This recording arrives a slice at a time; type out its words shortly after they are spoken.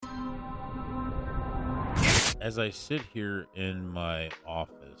As I sit here in my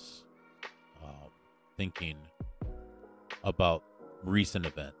office, thinking about recent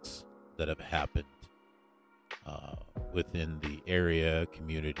events that have happened uh, within the area,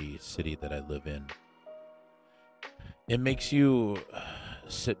 community, city that I live in, it makes you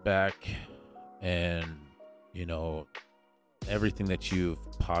sit back and, you know, everything that you've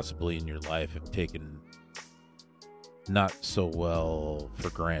possibly in your life have taken not so well for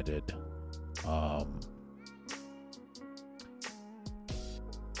granted. Um,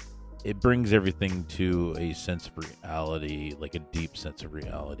 it brings everything to a sense of reality, like a deep sense of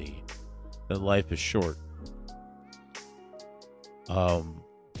reality, that life is short. Um,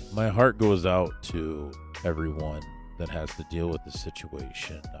 my heart goes out to everyone that has to deal with this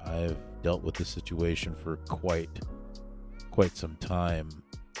situation. I've dealt with this situation for quite some time,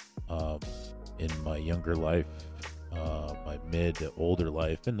 um, in my younger life, my mid to older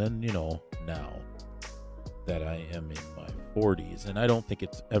life, and then now that I am in my 40s, and I don't think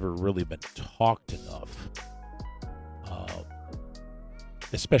it's ever really been talked enough, um,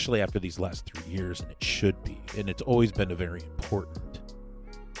 especially after these last 3 years, and it should be. And it's always been a very important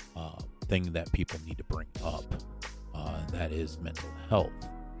thing that people need to bring up, and that is mental health.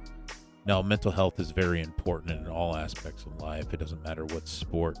 Now, mental health is very important in all aspects of life. It doesn't matter what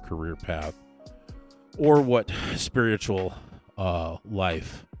sport, career path, or what spiritual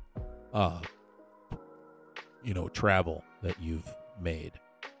life, uh, travel that you've made.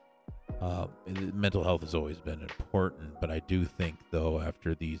 Mental health has always been important, but I do think, though,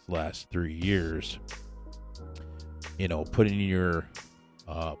 after these last 3 years, putting your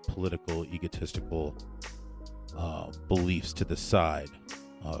political, egotistical beliefs to the side,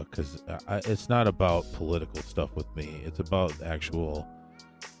 because it's not about political stuff with me. It's about actual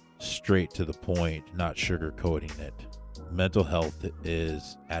straight to the point, not sugarcoating it. Mental health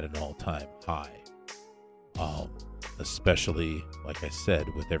is at an all-time high. Especially, like I said,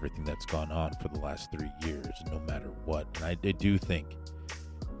 with everything that's gone on for the last 3 years, no matter what. And I do think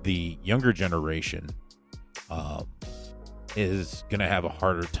the younger generation is going to have a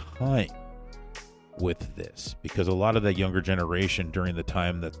harder time with this, because a lot of the younger generation during the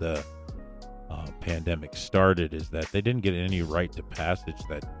time that the pandemic started is that they didn't get any rite to passage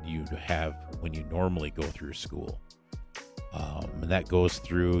that you have when you normally go through school. And that goes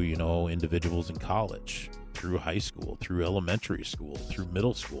through, individuals in college, through high school, through elementary school, through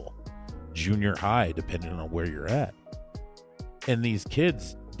middle school, junior high, depending on where you're at. And these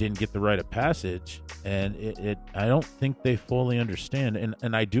kids didn't get the rite of passage, and I don't think they fully understand.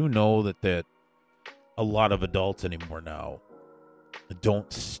 And I do know that a lot of adults anymore now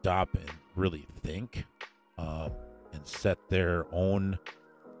don't stop and really think, and set their own,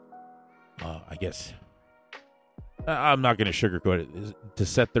 I guess, I'm not going to sugarcoat it, is to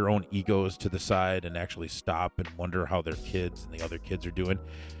set their own egos to the side and actually stop and wonder how their kids and the other kids are doing.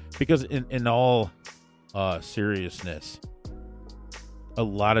 Because in all seriousness, a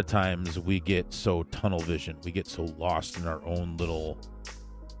lot of times we get so tunnel vision, we get so lost in our own little,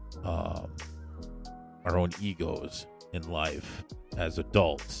 our own egos in life as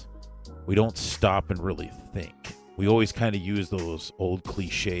adults. We don't stop and really think. We always kind of use those old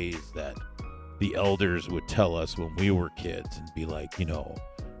cliches that the elders would tell us when we were kids and be like,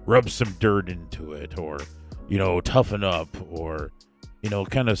 rub some dirt into it, or, toughen up, or,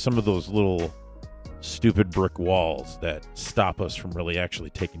 kind of some of those little stupid brick walls that stop us from really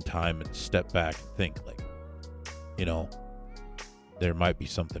actually taking time and step back and think, like, there might be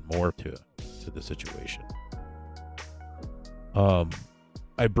something more to the situation.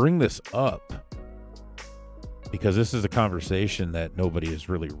 I bring this up because this is a conversation that nobody is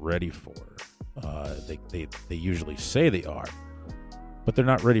really ready for. They usually say they are, but they're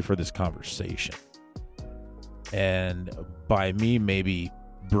not ready for this conversation. And by me maybe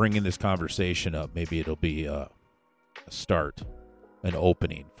bringing this conversation up, maybe it'll be a start, an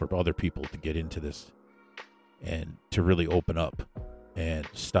opening for other people to get into this and to really open up and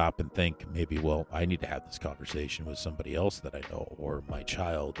stop and think, maybe, well, I need to have this conversation with somebody else that I know, or my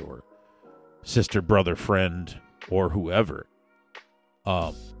child, or sister, brother, friend, or whoever.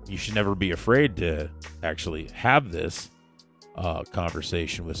 You should never be afraid to actually have this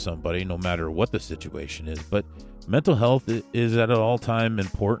conversation with somebody, no matter what the situation is. But mental health is at an all-time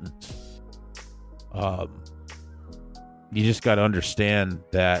importance. You just got to understand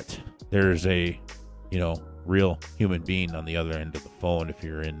that there's a, real human being on the other end of the phone if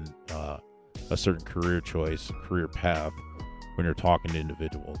you're in a certain career choice, career path, when you're talking to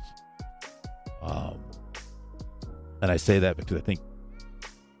individuals. And I say that because I think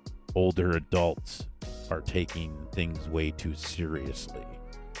older adults are taking things way too seriously.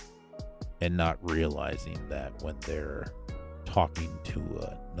 and not realizing that when they're talking to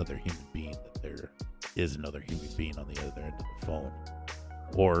another human being, that there is another human being on the other end of the phone,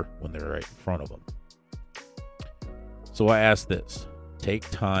 or when they're right in front of them. So I ask this: take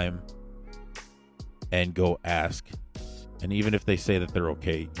time and go ask. And even if they say that they're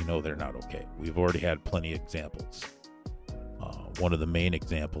okay, you know they're not okay. We've already had plenty of examples. One of the main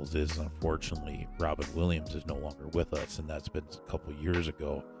examples is, unfortunately, Robin Williams is no longer with us, and that's been a couple years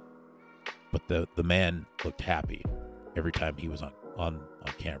ago. But the man looked happy every time he was on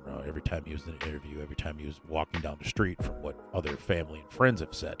camera, every time he was in an interview, every time he was walking down the street, from what other family and friends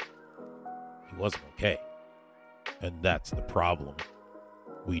have said. He wasn't okay. And that's the problem.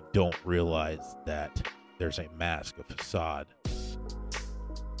 We don't realize that there's a mask, a facade.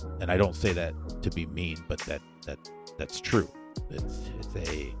 And I don't say that to be mean, but that's true. It's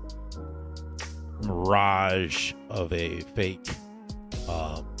a mirage of a fake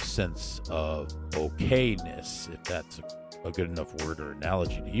sense of okayness, if that's a good enough word or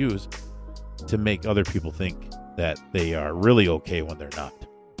analogy to use, to make other people think that they are really okay when they're not.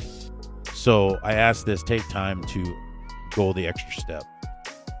 So I ask this: take time to go the extra step.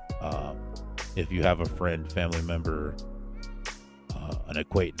 If you have a friend, family member, an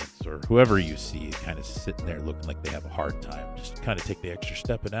acquaintance, or whoever you see kind of sitting there looking like they have a hard time, just kind of take the extra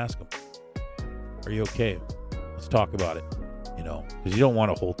step and ask them, are you okay? Let's talk about it, because you don't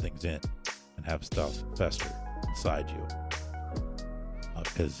want to hold things in and have stuff fester inside you,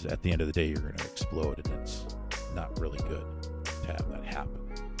 because at the end of the day, you're going to explode, and it's not really good to have that happen.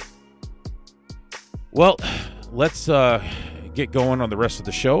 Well, let's get going on the rest of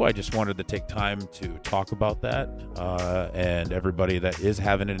the show. I just wanted to take time to talk about that, and everybody that is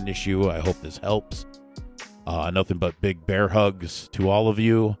having an issue, I hope this helps. Nothing but big bear hugs to all of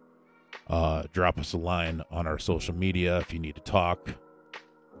you. Drop us a line on our social media if you need to talk.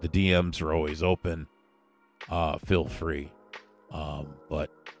 The DMs are always open. Feel free. But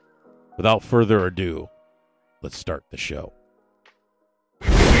without further ado, let's start the show.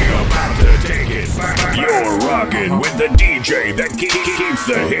 About to take it back. You're rocking with the DJ that keeps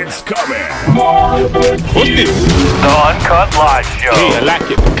the hits coming. What's this? The Uncut Live Show. Hey, I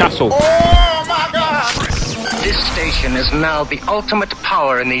like it, Picasso. Oh my God! This station is now the ultimate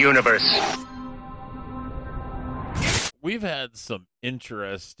power in the universe. We've had some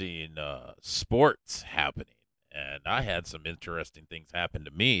interesting sports happening, and I had some interesting things happen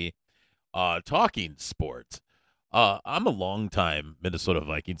to me talking sports. I'm a longtime Minnesota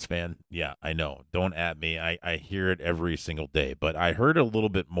Vikings fan. Yeah, I know. Don't at me. I hear it every single day, but I heard a little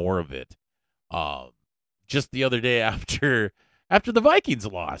bit more of it just the other day after the Vikings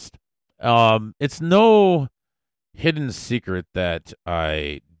lost. It's no hidden secret that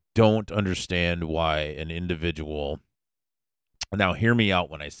I don't understand why an individual. Now, hear me out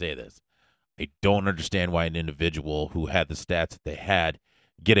when I say this. I don't understand why an individual who had the stats that they had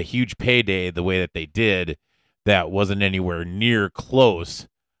get a huge payday the way that they did, that wasn't anywhere near close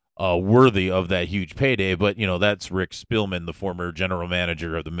worthy of that huge payday. But, that's Rick Spielman, the former general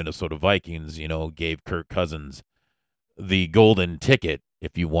manager of the Minnesota Vikings, gave Kirk Cousins the golden ticket,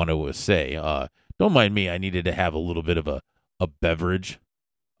 if you want to say. Don't mind me. I needed to have a little bit of a beverage.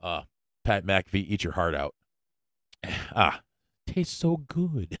 Pat McAfee, eat your heart out. Tastes so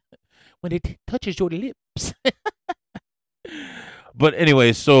good when it touches your lips. But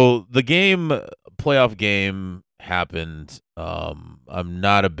anyway, so the playoff game happened. I'm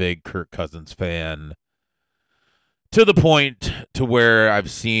not a big Kirk Cousins fan, to the point to where I've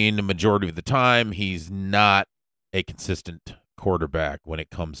seen the majority of the time he's not a consistent quarterback when it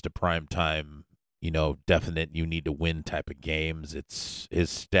comes to prime time, definite you need to win type of games. His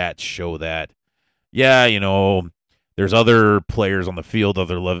stats show that. Yeah, there's other players on the field,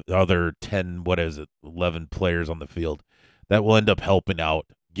 other 10, 11 players on the field that will end up helping out,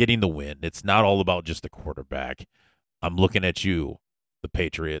 getting the win. It's not all about just the quarterback. I'm looking at you, the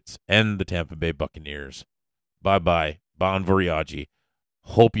Patriots and the Tampa Bay Buccaneers. Bye-bye, Bon Voyage.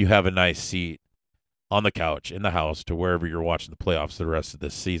 Hope you have a nice seat on the couch, in the house, to wherever you're watching the playoffs the rest of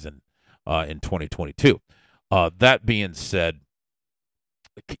this season in 2022. That being said,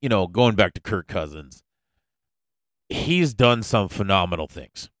 going back to Kirk Cousins, he's done some phenomenal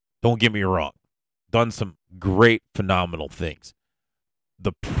things. Don't get me wrong. Done some great, phenomenal things.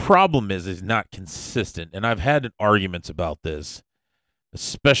 The problem is he's not consistent, and I've had arguments about this,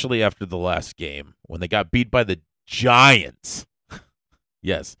 especially after the last game when they got beat by the Giants.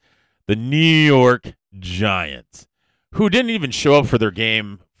 Yes, the New York Giants, who didn't even show up for their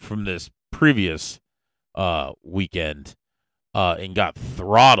game from this previous weekend and got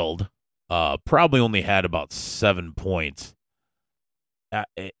throttled. Probably only had about 7 points.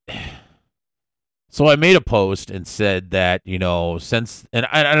 So I made a post and said that, since, and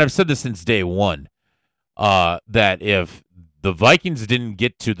I've said this since day one, that if the Vikings didn't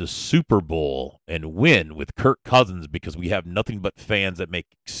get to the Super Bowl and win with Kirk Cousins because we have nothing but fans that make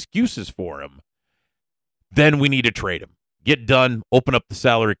excuses for him, then we need to trade him. Get done, open up the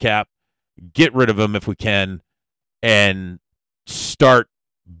salary cap, get rid of him if we can, and start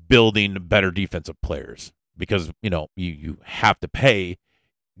building better defensive players. Because, you have to pay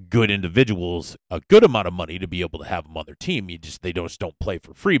good individuals a good amount of money to be able to have them on their team. They just don't play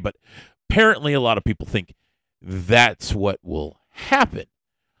for free. But apparently a lot of people think that's what will happen.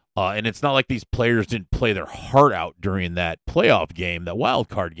 And it's not like these players didn't play their heart out during that playoff game, that wild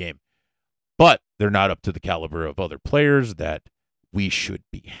card game. But they're not up to the caliber of other players that we should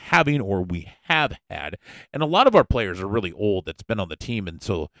be having or we have had. And a lot of our players are really old that's been on the team, and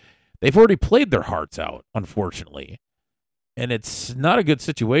so they've already played their hearts out, unfortunately. And it's not a good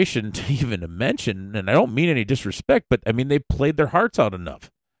situation to even mention, and I don't mean any disrespect, but, they played their hearts out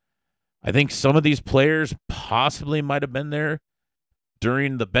enough. I think some of these players possibly might have been there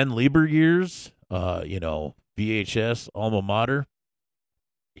during the Ben Lieber years, VHS, alma mater.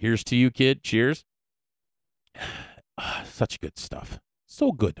 Here's to you, kid. Cheers. Such good stuff.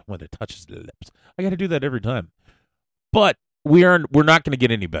 So good when it touches the lips. I got to do that every time. But we're not going to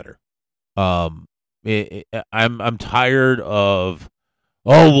get any better. I'm tired of,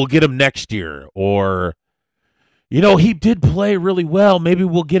 we'll get him next year, or he did play really well. Maybe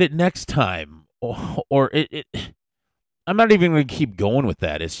we'll get it next time. Or I'm not even going to keep going with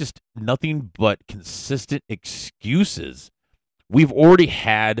that. It's just nothing but consistent excuses. We've already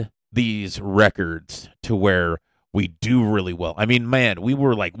had these records to where we do really well. We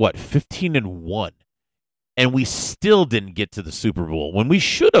were like, 15-1, and we still didn't get to the Super Bowl when we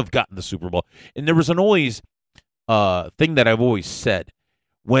should have gotten the Super Bowl. And there was an always thing that I've always said.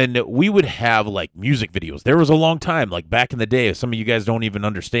 When we would have like music videos, there was a long time, like back in the day, some of you guys don't even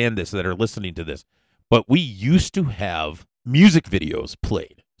understand this that are listening to this, but we used to have music videos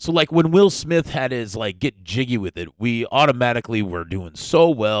played. So like when Will Smith had his like Get Jiggy With It, we automatically were doing so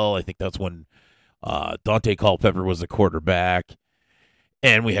well. I think that's when Dante Culpepper was the quarterback,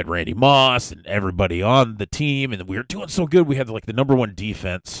 and we had Randy Moss and everybody on the team, and we were doing so good. We had like the number 1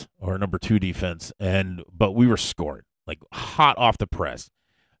 defense or number 2 defense, but we were scoring like hot off the press.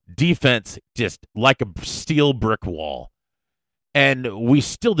 Defense just like a steel brick wall, and we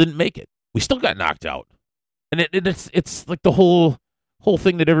still didn't make it. We still got knocked out, and it's like the whole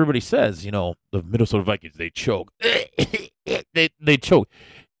thing that everybody says. The Minnesota Vikings, they choke, they choke,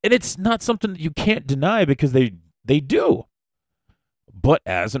 and it's not something that you can't deny because they do. But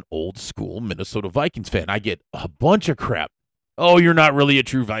as an old school Minnesota Vikings fan, I get a bunch of crap. Oh, you're not really a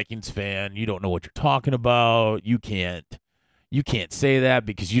true Vikings fan. You don't know what you're talking about. You can't say that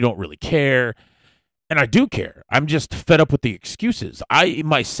because you don't really care. And I do care. I'm just fed up with the excuses. I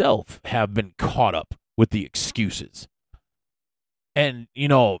myself have been caught up with the excuses. And,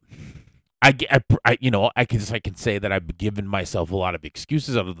 I can say that I've given myself a lot of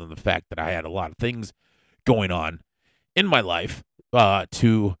excuses other than the fact that I had a lot of things going on in my life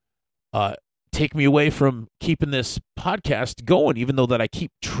to take me away from keeping this podcast going, even though that I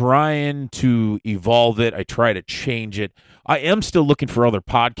keep trying to evolve it. I try to change it. I am still looking for other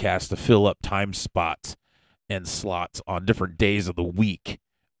podcasts to fill up time spots and slots on different days of the week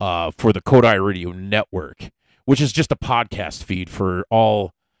for the Kodai Radio Network, which is just a podcast feed for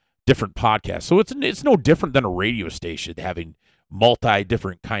all different podcasts. So it's no different than a radio station having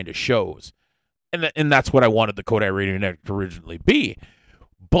multi-different kind of shows. And that's what I wanted the Kodai Radio Network to originally be.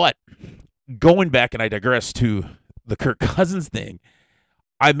 But going back, and I digress to the Kirk Cousins thing,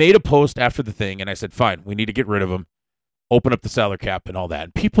 I made a post after the thing, and I said, fine, we need to get rid of him, open up the salary cap and all that.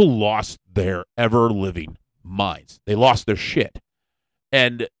 And people lost their ever-living minds. They lost their shit.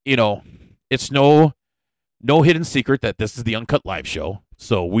 And, it's no hidden secret that this is the Uncut Live show.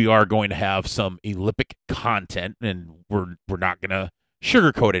 So we are going to have some Olympic content, and we're not going to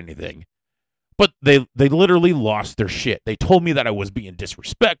sugarcoat anything. But they literally lost their shit. They told me that I was being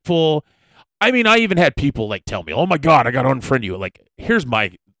disrespectful. I even had people like tell me, "Oh my God, I got to unfriend you." Like, here's my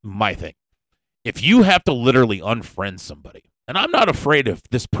thing: if you have to literally unfriend somebody, and I'm not afraid if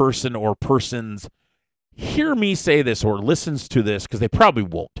this person or persons hear me say this or listens to this, because they probably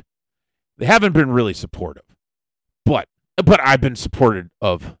won't. They haven't been really supportive, but I've been supportive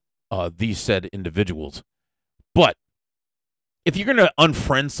of these said individuals. But if you're going to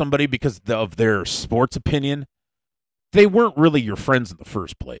unfriend somebody because of their sports opinion, they weren't really your friends in the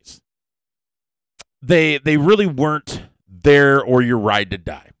first place. They really weren't there or your ride to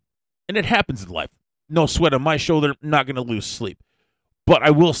die. And it happens in life. No sweat on my shoulder, not going to lose sleep. But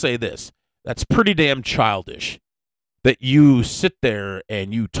I will say this. That's pretty damn childish that you sit there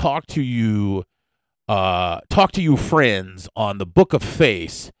and you talk to you friends on the Book of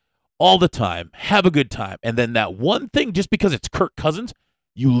Face all the time, have a good time, and then that one thing, just because it's Kirk Cousins,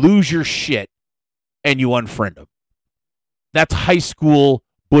 you lose your shit and you unfriend him. That's high school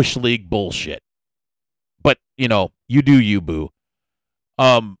Bush League bullshit. But, you do you, boo.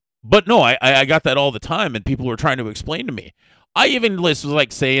 But no, I got that all the time, and people were trying to explain to me. I even was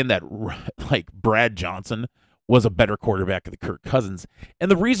like saying that like Brad Johnson was a better quarterback than Kirk Cousins.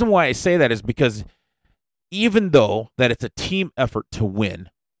 And the reason why I say that is because even though that it's a team effort to win,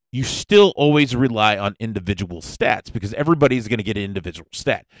 you still always rely on individual stats because everybody's going to get an individual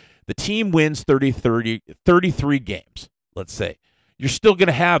stat. The team wins 33 games, let's say. You're still going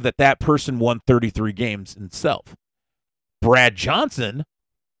to have that person won 33 games himself. Brad Johnson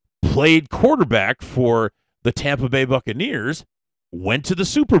played quarterback for the Tampa Bay Buccaneers, went to the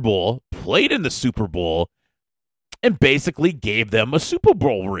Super Bowl, played in the Super Bowl, and basically gave them a Super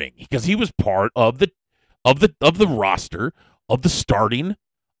Bowl ring because he was part of the roster of the starting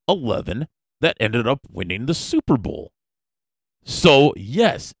 11 that ended up winning the Super Bowl. So,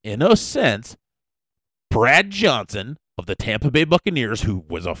 yes, in a sense, Brad Johnson of the Tampa Bay Buccaneers, who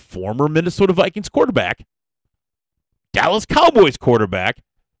was a former Minnesota Vikings quarterback, Dallas Cowboys quarterback,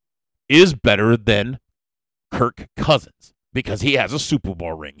 is better than Kirk Cousins because he has a Super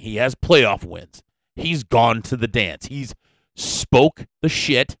Bowl ring. He has playoff wins. He's gone to the dance. He's spoke the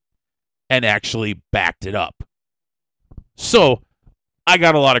shit and actually backed it up. So I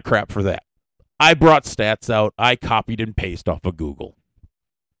got a lot of crap for that. I brought stats out. I copied and pasted off of Google.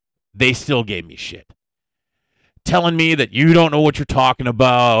 They still gave me shit. Telling me that you don't know what you're talking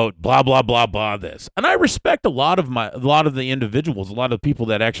about, blah, blah, blah, blah, this. And I respect a lot of the individuals, a lot of the people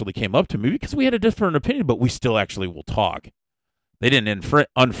that actually came up to me because we had a different opinion, but we still actually will talk. They didn't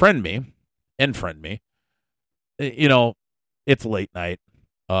unfriend me. It's late night,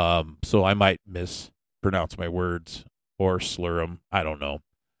 so I might mispronounce my words or slur them. I don't know.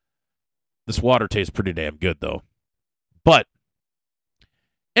 This water tastes pretty damn good, though. But,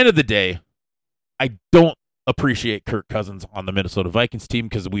 end of the day, I don't appreciate Kirk Cousins on the Minnesota Vikings team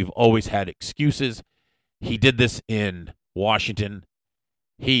because we've always had excuses. He did this in Washington.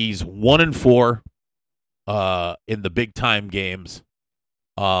 He's 1-4 in the big time games.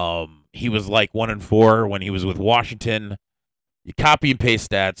 He was like 1-4 when he was with Washington. You copy and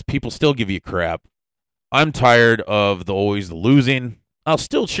paste stats. People still give you crap. I'm tired of always the losing. I'll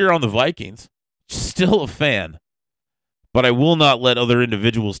still cheer on the Vikings. Still a fan. But I will not let other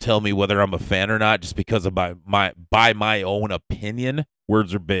individuals tell me whether I'm a fan or not just because of by my own opinion.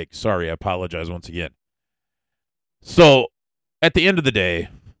 Words are big. Sorry, I apologize once again. So, at the end of the day,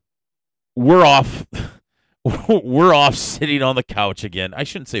 we're off. We're off sitting on the couch again. I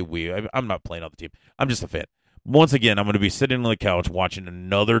shouldn't say we. I'm not playing on the team. I'm just a fan. Once again, I'm going to be sitting on the couch watching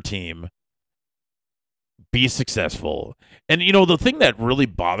another team be successful. And, the thing that really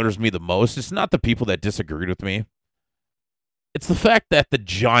bothers me the most is not the people that disagreed with me. It's the fact that the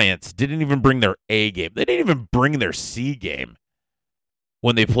Giants didn't even bring their A game. They didn't even bring their C game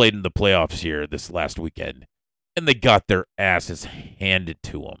when they played in the playoffs here this last weekend. And they got their asses handed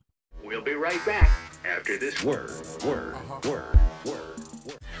to them. We'll be right back after this word. What's up,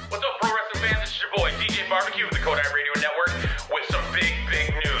 Pro Wrestling fans? This is your boy, DJ Barbecue with the Kodai Radio Network with some big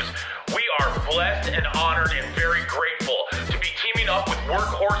news. We are blessed and honored and very grateful to be teaming up with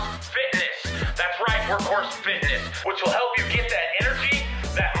Workhorse Fitness. That's right, Workhorse Fitness, which will help you get that energy,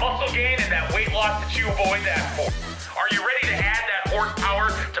 that muscle gain, and that weight loss that you have always asked for. Are you ready to add that horsepower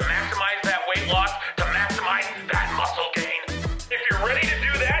to maximize that weight loss, to maximize that muscle gain? If you're ready to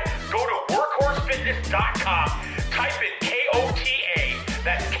do that, go to workhorsefitness.com, type in KOTA,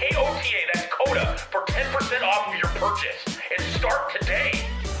 that's KOTA, that's CODA, for 10% off of your purchase, and start today.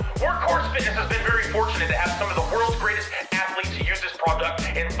 Workhorse Fitness has been very fortunate to have some of the world's greatest athletes use this product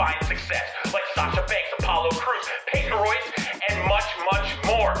and find success, like Sasha Banks, Apollo Crews, Peyton Royce, and much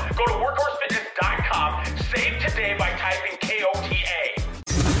more. Go to workhorsefitness.com, save today by typing KOTA.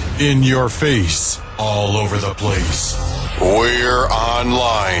 In your face, all over the place. We're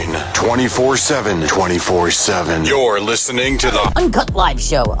online 24/7. You're listening to the Uncut Live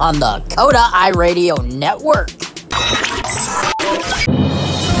Show on the Kodai Radio Network.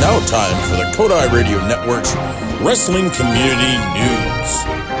 Now time for the Kodai Radio Network's Wrestling Community News.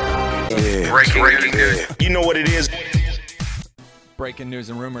 Breaking news. You know what it is. Breaking news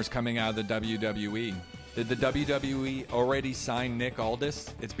and rumors coming out of the WWE. Did the WWE already sign Nick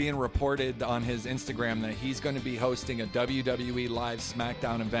Aldis? It's being reported on his Instagram that he's going to be hosting a WWE Live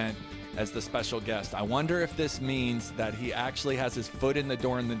SmackDown event as the special guest. I wonder if this means that he actually has his foot in the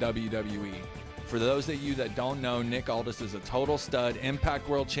door in the WWE. For those of you that don't know, Nick Aldis is a total stud, Impact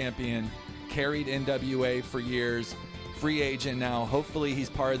World Champion, carried NWA for years, free agent now. Hopefully he's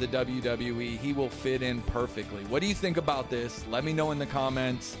part of the WWE. He will fit in perfectly. What do you think about this? Let me know in the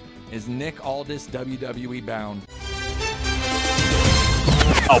comments. Is Nick Aldis WWE bound?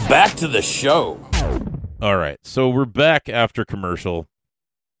 Now back to the show. All right, so we're back after commercial.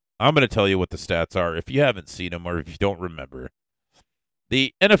 I'm going to tell you what the stats are if you haven't seen them or if you don't remember.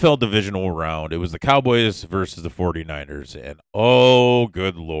 The NFL divisional round, it was the Cowboys versus the 49ers, and oh,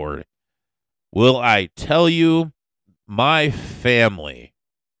 good Lord. Will I tell you, my family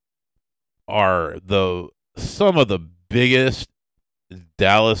are some of the biggest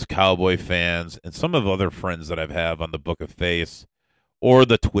Dallas Cowboy fans, and some of the other friends that I have on the Book of Face or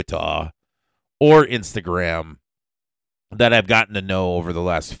the Twitter or Instagram that I've gotten to know over the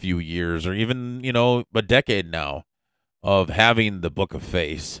last few years or even, a decade now of having the Book of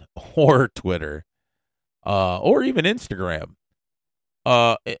Face or Twitter or even Instagram.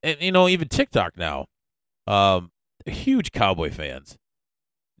 And, even TikTok now. Huge Cowboy fans.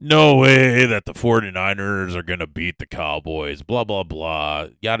 No way that the 49ers are going to beat the Cowboys, blah, blah, blah,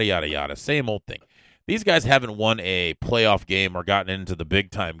 yada, yada, yada. Same old thing. These guys haven't won a playoff game or gotten into the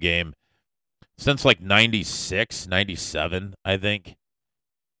big-time game since like 96, 97, I think.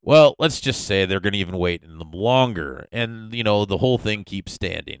 Well, let's just say they're going to even wait in them longer. And, the whole thing keeps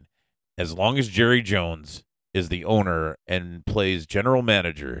standing. As long as Jerry Jones is the owner and plays general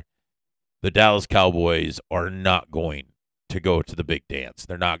manager, the Dallas Cowboys are not going to go to the big dance.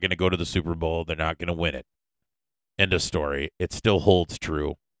 They're not going to go to the Super Bowl. They're not going to win it. End of story. It still holds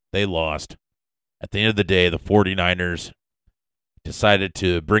true. They lost. At the end of the day, the 49ers decided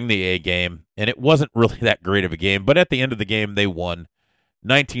to bring the A game, and it wasn't really that great of a game, but at the end of the game, they won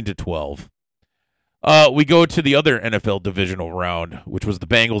 19-12. We go to the other NFL divisional round, which was the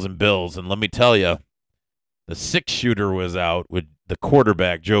Bengals and Bills, and let me tell you, the six-shooter was out with the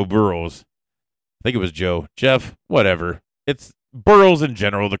quarterback, Joe Burrows. I think it was Joe. Jeff, whatever. It's Burrows in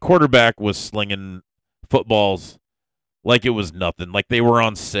general. The quarterback was slinging footballs like it was nothing, like they were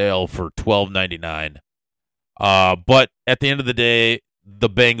on sale for $12.99. But at the end of the day, the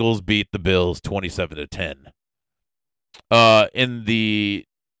Bengals beat the Bills 27-10. In the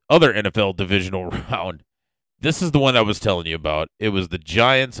other NFL divisional round, this is the one I was telling you about. It was the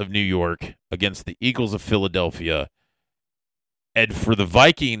Giants of New York against the Eagles of Philadelphia. And for the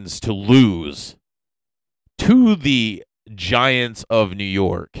Vikings to lose to the Giants of New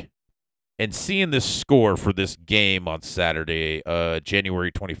York, and seeing this score for this game on Saturday,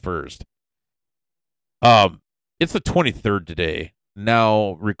 January 21st, it's the 23rd today.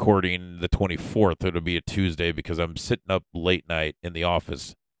 Now recording the 24th. It'll be a Tuesday because I'm sitting up late night in the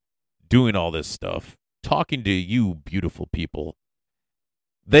office doing all this stuff, talking to you beautiful people.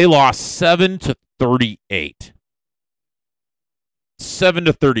 They lost 7-38.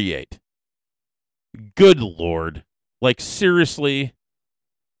 7-38. Good Lord. Like, seriously,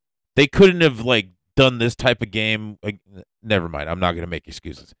 they couldn't have, done this type of game. Never mind. I'm not going to make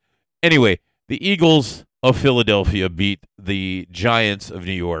excuses. Anyway, the Eagles of Philadelphia beat the Giants of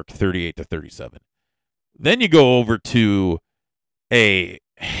New York 38-37. Then you go over to a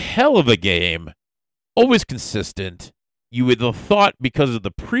hell of a game, always consistent. You would have thought because of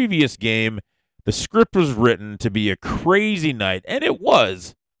the previous game, the script was written to be a crazy night, and it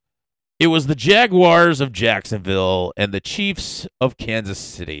was. It was the Jaguars of Jacksonville and the Chiefs of Kansas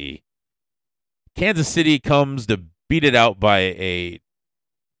City. Kansas City comes to beat it out by a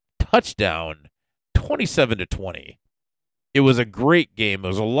touchdown, 27-20. It was a great game. It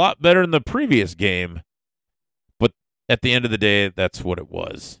was a lot better than the previous game, but at the end of the day, that's what it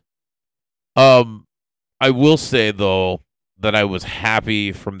was. I will say, though, that I was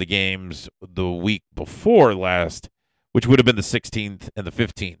happy from the games the week before last, which would have been the 16th and the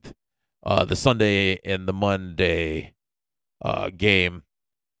 15th. The Sunday and the Monday game.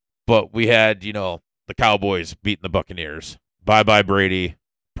 But we had, the Cowboys beating the Buccaneers. Bye-bye, Brady.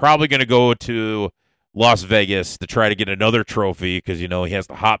 Probably going to go to Las Vegas to try to get another trophy because, he has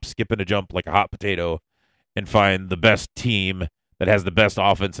to hop, skip, and a jump like a hot potato and find the best team that has the best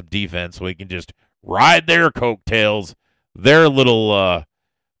offensive defense so he can just ride their coattails, their little,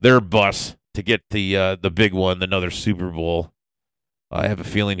 their bus to get the big one, another Super Bowl. I have a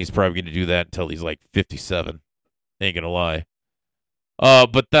feeling he's probably going to do that until he's like 57. Ain't going to lie.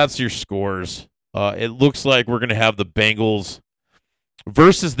 But that's your scores. It looks like we're going to have the Bengals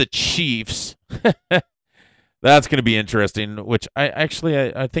versus the Chiefs. That's going to be interesting, which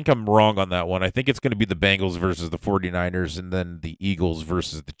I think I'm wrong on that one. I think it's going to be the Bengals versus the 49ers and then the Eagles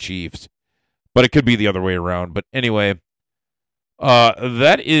versus the Chiefs. But it could be the other way around. But anyway,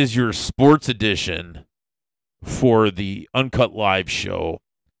 that is your sports edition for the Uncut Live show.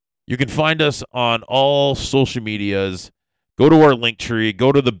 You can find us on all social medias. Go to our link tree.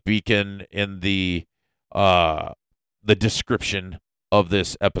 Go to the beacon in the description of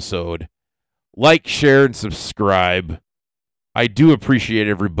this episode. Like, share, and subscribe. I do appreciate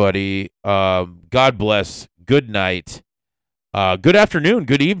everybody. God bless. Good night. Good afternoon,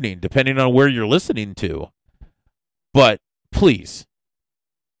 good evening, depending on where you're listening to. But please,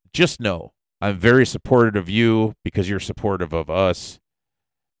 just know I'm very supportive of you because you're supportive of us.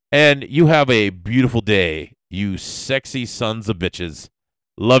 And you have a beautiful day, you sexy sons of bitches.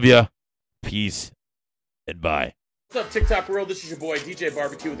 Love ya. Peace and bye. What's up, TikTok world? This is your boy, DJ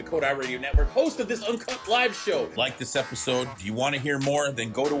Barbecue with the Code I Radio Network, host of this Uncut Live show. Like this episode? Do you want to hear more?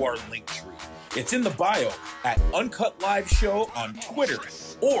 Then go to our link tree. It's in the bio at Uncut Live Show on Twitter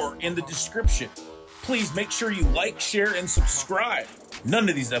or in the description. Please make sure you like, share, and subscribe. None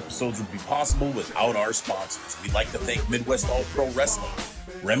of these episodes would be possible without our sponsors. We'd like to thank Midwest All-Pro Wrestling,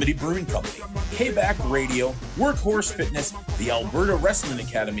 Remedy Brewing Company, Payback Radio, Workhorse Fitness, the Alberta Wrestling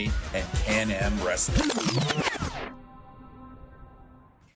Academy, and Can-Am Wrestling.